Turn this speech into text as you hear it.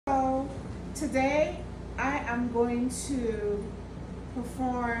Today I am going to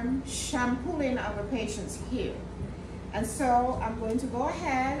perform shampooing of a patient's hair. And so I'm going to go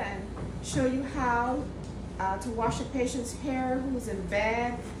ahead and show you how to wash a patient's hair who's in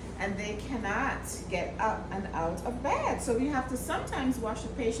bed and they cannot get up and out of bed. So we have to sometimes wash a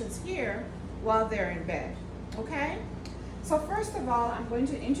patient's hair while they're in bed, okay? So first of all, I'm going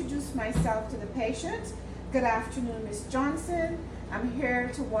to introduce myself to the patient. Good afternoon, Miss Johnson. I'm here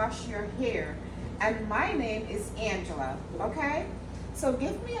to wash your hair. And my name is Angela, okay? So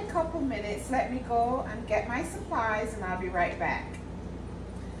give me a couple minutes, let me go and get my supplies and I'll be right back.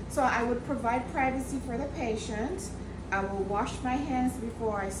 So I would provide privacy for the patient. I will wash my hands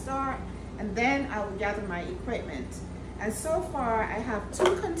before I start and then I will gather my equipment. And so far I have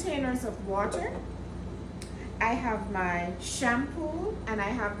 2 containers of water. I have my shampoo and I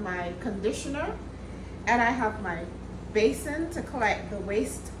have my conditioner and I have my basin to collect the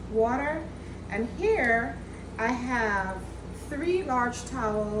waste water. And here I have 3 large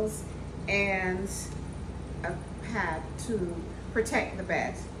towels and a pad to protect the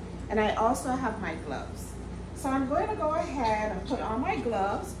bed. And I also have my gloves. So I'm going to go ahead and put on my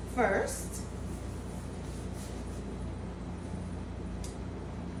gloves first.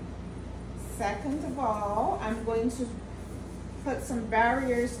 Second of all, I'm going to put some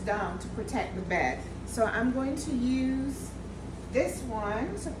barriers down to protect the bed. So I'm going to use this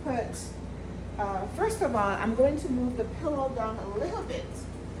one to put, first of all, I'm going to move the pillow down a little bit.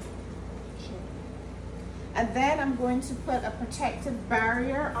 And then I'm going to put a protective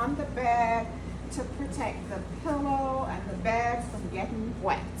barrier on the bed to protect the pillow and the bed from getting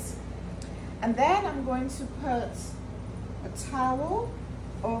wet. And then I'm going to put a towel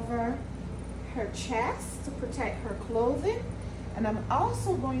over her chest to protect her clothing. And I'm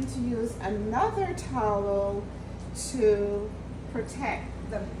also going to use another towel to protect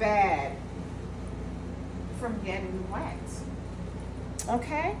the bed from getting wet.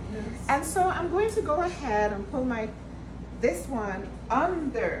 Okay? Yes. And so I'm going to go ahead and pull this one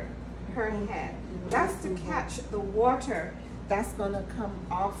under her head. That's to catch the water that's going to come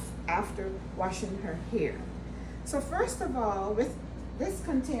off after washing her hair. So first of all, with this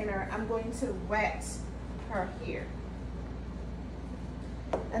container, I'm going to wet her hair.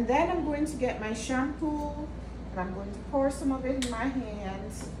 And then I'm going to get my shampoo and I'm going to pour some of it in my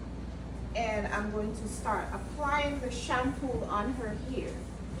hands and I'm going to start applying the shampoo on her hair.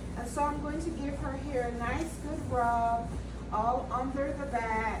 And so I'm going to give her hair a nice good rub all under the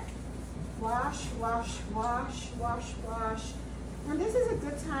back. Wash, wash, wash, wash, wash. And this is a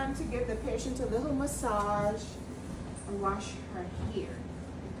good time to give the patient a little massage and wash her hair,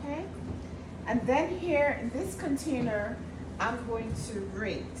 okay? And then here in this container, I'm going to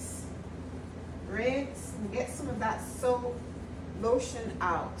rinse and get some of that soap lotion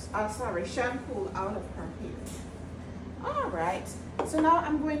out, shampoo out of her hair. All right, so now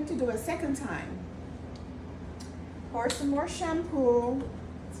I'm going to do a second time. Pour some more shampoo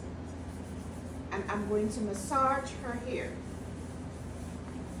and I'm going to massage her hair.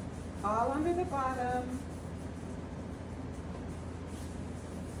 All under the bottom.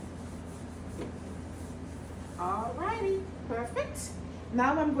 All righty, perfect.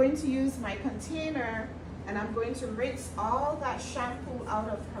 Now I'm going to use my container and I'm going to rinse all that shampoo out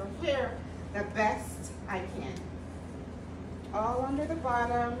of her hair the best I can. All under the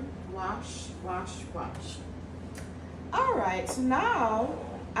bottom, wash, wash, wash. All right, so now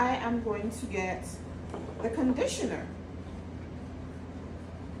I am going to get the conditioner.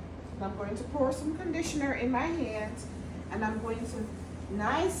 I'm going to pour some conditioner in my hands and I'm going to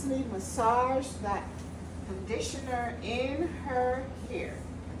nicely massage that conditioner in her hair.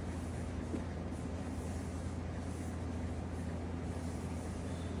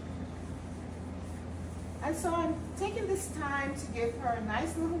 And so I'm taking this time to give her a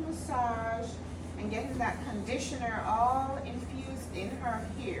nice little massage and getting that conditioner all infused in her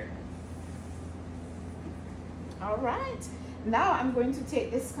hair. All right, now I'm going to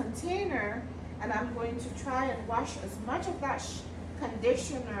take this container and I'm going to try and wash as much of that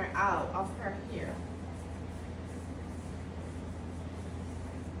conditioner out of her hair.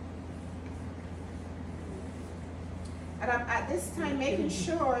 And I'm at this time making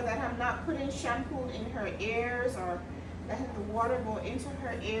sure that I'm not putting shampoo in her ears or letting the water go into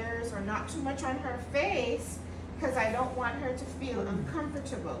her ears or not too much on her face because I don't want her to feel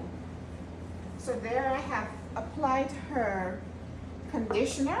uncomfortable. So there I have applied her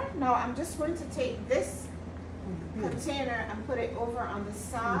conditioner. Now I'm just going to take this container and put it over on the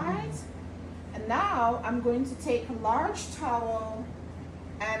side. And now I'm going to take a large towel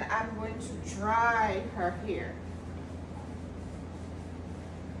and I'm going to dry her hair.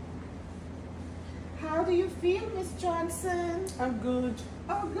 do you feel, Miss Johnson? I'm good.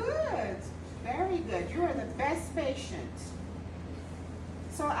 Oh, good. Very good. You are the best patient.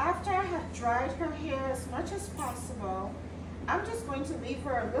 So after I have dried her hair as much as possible, I'm just going to leave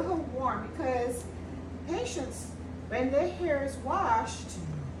her a little warm because patients, when their hair is washed,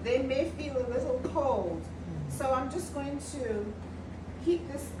 they may feel a little cold. So I'm just going to heat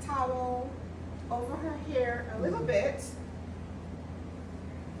this towel over her hair a little bit.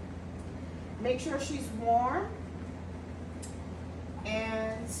 Make sure she's warm.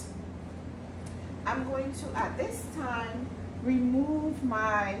 And I'm going to, at this time, remove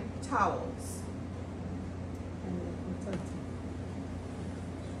my towels.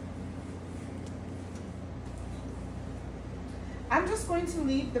 I'm just going to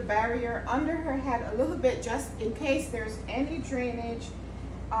leave the barrier under her head a little bit just in case there's any drainage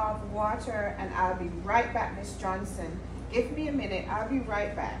of water, and I'll be right back, Miss Johnson. Give me a minute, I'll be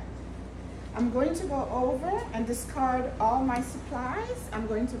right back. I'm going to go over and discard all my supplies. I'm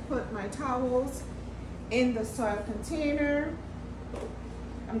going to put my towels in the soil container.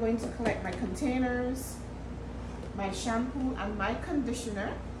 I'm going to collect my containers, my shampoo and my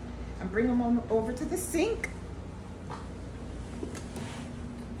conditioner, and bring them on over to the sink.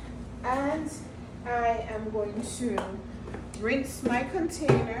 And I am going to rinse my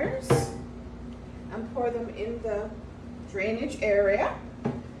containers and pour them in the drainage area.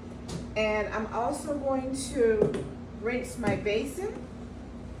 And I'm also going to rinse my basin,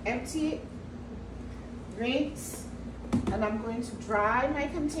 empty it, rinse, and I'm going to dry my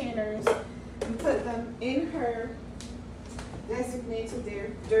containers and put them in her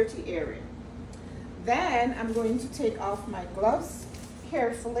designated dirty area. Then I'm going to take off my gloves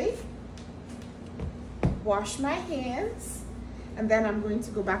carefully, wash my hands, and then I'm going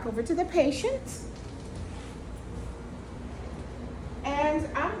to go back over to the patient. And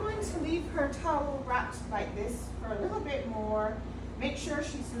I'm going to leave her towel wrapped like this for a little bit more. Make sure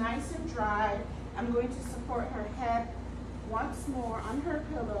she's nice and dry. I'm going to support her head once more on her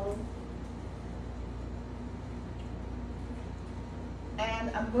pillow.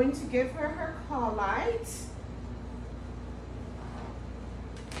 And I'm going to give her her call light.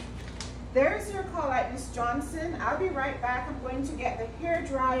 There's your call light, Miss Johnson. I'll be right back. I'm going to get the hair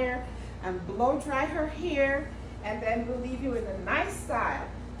dryer and blow dry her hair, and then we'll leave you in a nice style.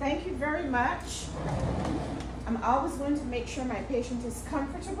 Thank you very much. I'm always going to make sure my patient is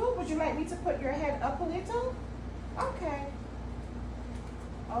comfortable. Would you like me to put your head up a little? Okay.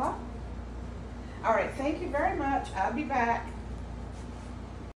 Oh. All right, thank you very much. I'll be back.